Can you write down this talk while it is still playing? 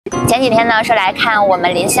前几天呢是来看我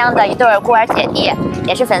们邻乡的一对孤儿姐弟，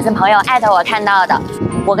也是粉丝朋友艾特我看到的。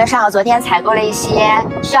我跟少豪昨天采购了一些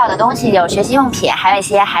需要的东西，有学习用品，还有一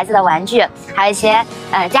些孩子的玩具，还有一些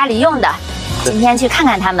家里用的。今天去看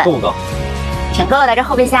看他们。够不够？挺够的，这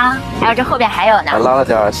后备箱，还有这后边还有呢。还拉了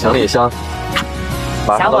点行李箱。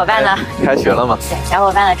小伙伴呢？开学了吗？对，小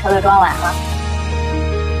伙伴的车都装完了。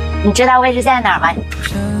你知道位置在哪儿吗？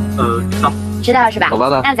知道。知道是吧？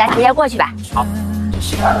那咱直接过去吧。好。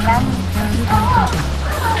你好，你好，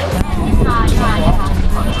你好。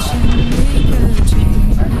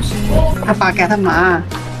他爸给他妈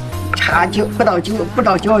差不到9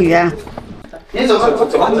个月。你走。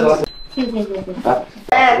谢谢。不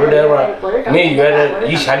是这边每月这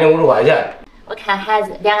1050块钱。我看孩子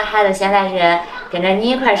，2个孩子现在是跟着你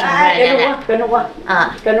一块生活的奶奶。跟着我。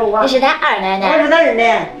啊，跟着我。你是咱二奶奶。我是他二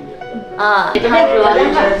奶。啊，这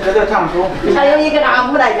叫堂叔。还有一个那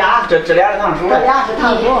母大家。这俩是堂叔。这俩是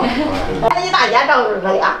堂叔。一大家照顾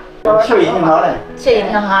他俩。学习挺好嘞。学习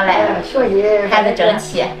挺好嘞。学习孩子争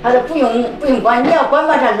气。他说不用管，你要管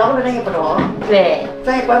吧，这老了咱也不着。对。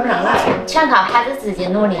咱也管不上来。全靠孩子自己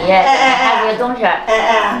努力，孩子也懂事。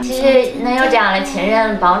其实能有这样的亲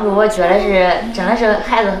人帮助，我觉得真的是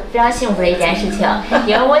孩子非常幸福的一件事情。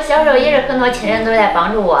因为我小时候也是很多亲人都在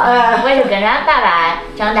帮助我，我也是跟着俺爸爸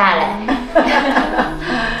长大的。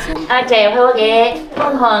这一回我给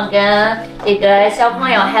彤彤跟这个小朋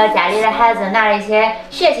友还有家里的孩子拿了一些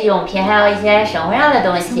学习用品，还有一些生活上的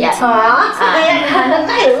东西。哎呀，看那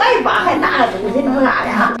来吧，还拿了东西弄啥的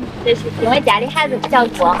哈？这是因为家里孩子比较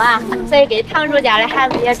多嘛，所以给堂叔家的孩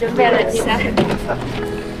子也准备了几个。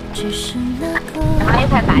然后一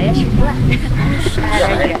块8月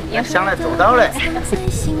10想的周到嘞。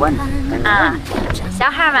啊，小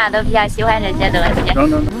孩嘛都比较喜欢这些东西。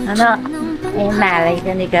给买了一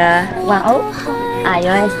个那个玩偶啊，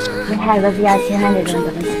因为孩子比较喜欢这种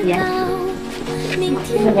东西。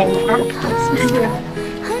这个啥？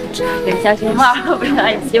跟小熊猫，不知道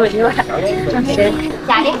你喜不喜欢？是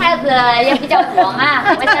家里孩子也比较多嘛，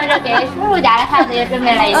我想着给叔叔家的孩子也准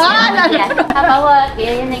备了一些东西，还包括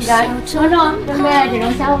给那个虫虫准备了这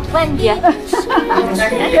种小玩具。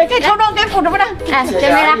给虫虫给父子不的。准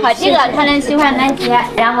备了好几个，看恁喜欢哪些。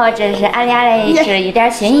然后这是俺俩的是一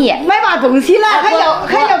点心意。买把东西了，还要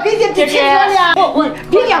给这钱了。我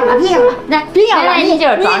别要了。那别要了，你就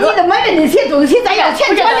是装着。你都买了那些东西，咱要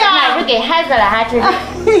钱了。那是给孩子了哈，这是。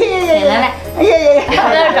来，这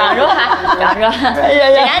装着哈，装着，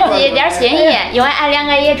这俺自己一点心意，因为俺2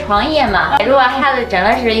个也创业嘛。如果孩子真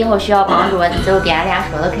的是以后需要帮助，就跟俺俩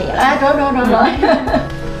说就可以了。中。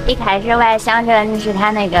一开始我还想着你是他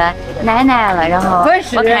那个奶奶了，然后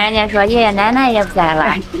我看人家说爷爷奶奶也不在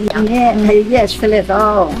了。他爷爷死得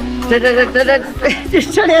早，这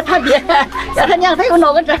舍了他爹，要他娘他又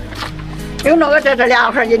弄个这俩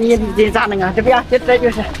块你咋弄啊？这不呀，这就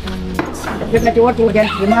是。这个就我种点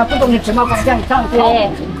芝麻，不种的芝麻光想长草。对，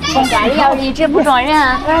家里要一直不种人，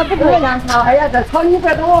不种人草。哎呀，这草你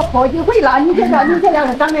这都好几回了，你这俩是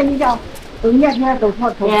长的，你讲都年年都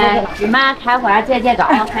抽出来了。芝麻开花节高，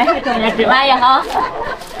还是种点芝麻也好。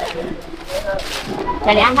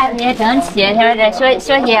这俩孩子也争气，他说这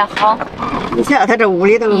学习也好。你瞧他这屋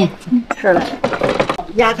里都是了，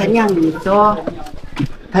压他娘里走，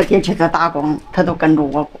他爹去这打工，他都跟着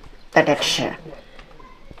我在这吃。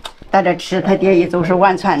在这吃，他爹一走是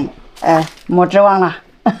完全，没指望了。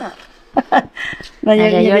那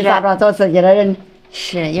也有咋着做自己的人？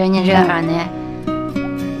是有你这样的。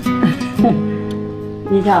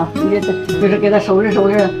你瞧，你就是给他收拾收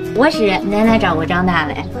拾。我是奶奶照顾长大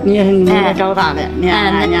的。你是奶奶照大的，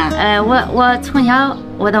我从小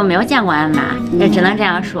我都没有见过俺妈，也只能这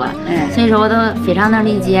样说。所以说我都非常能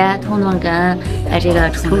理解彤彤跟这个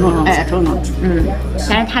虫虫。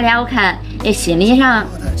但是他俩我看心理上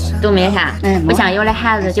都没啥，不像有的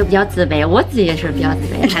孩子就比较自卑，我自己也是比较自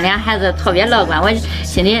卑。他俩孩子特别乐观，我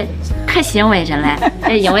心里可欣慰真嘞，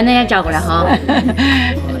因为恁也照顾得好。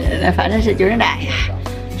反正是就是那呀。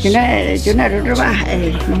就那种吧，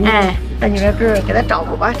咱就说这给他照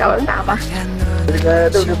顾吧，照顾大吧。这个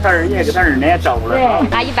都是他二爷给他二奶照顾了。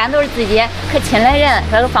对，一般都是自己可亲的人，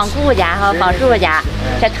说放姑姑家和放叔叔家，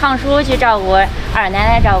这堂叔去照顾，二奶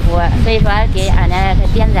奶照顾，所以说给二奶奶他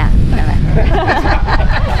点赞。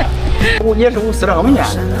也是无私的好人家，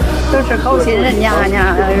都是好心人家，热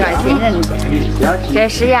心人。这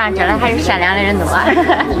世界上真的还是善良的人多，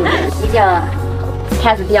毕竟。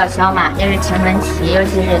孩子比较小嘛，也是青春期，尤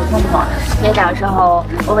其是彤彤，所以到时候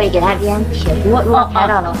我会给他点贴图，如果拍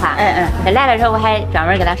到的话。他来的时候我还专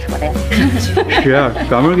门给他说的。是啊，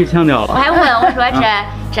专门给强调了。我还问我说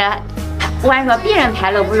这不管说别人拍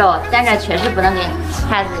露不露，咱这确实不能给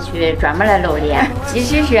孩子去专门来露脸。即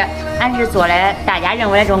使是俺是做了大家认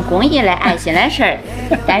为的这种公益的爱心的事儿，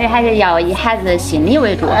但是还是要以孩子心理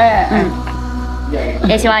为主。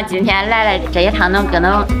也希望今天来了这一趟能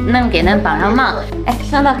给恁帮上忙。哎，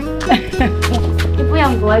小乐，你不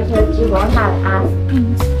用给我去鞠躬啥的啊。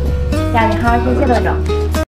让你好好学习多中。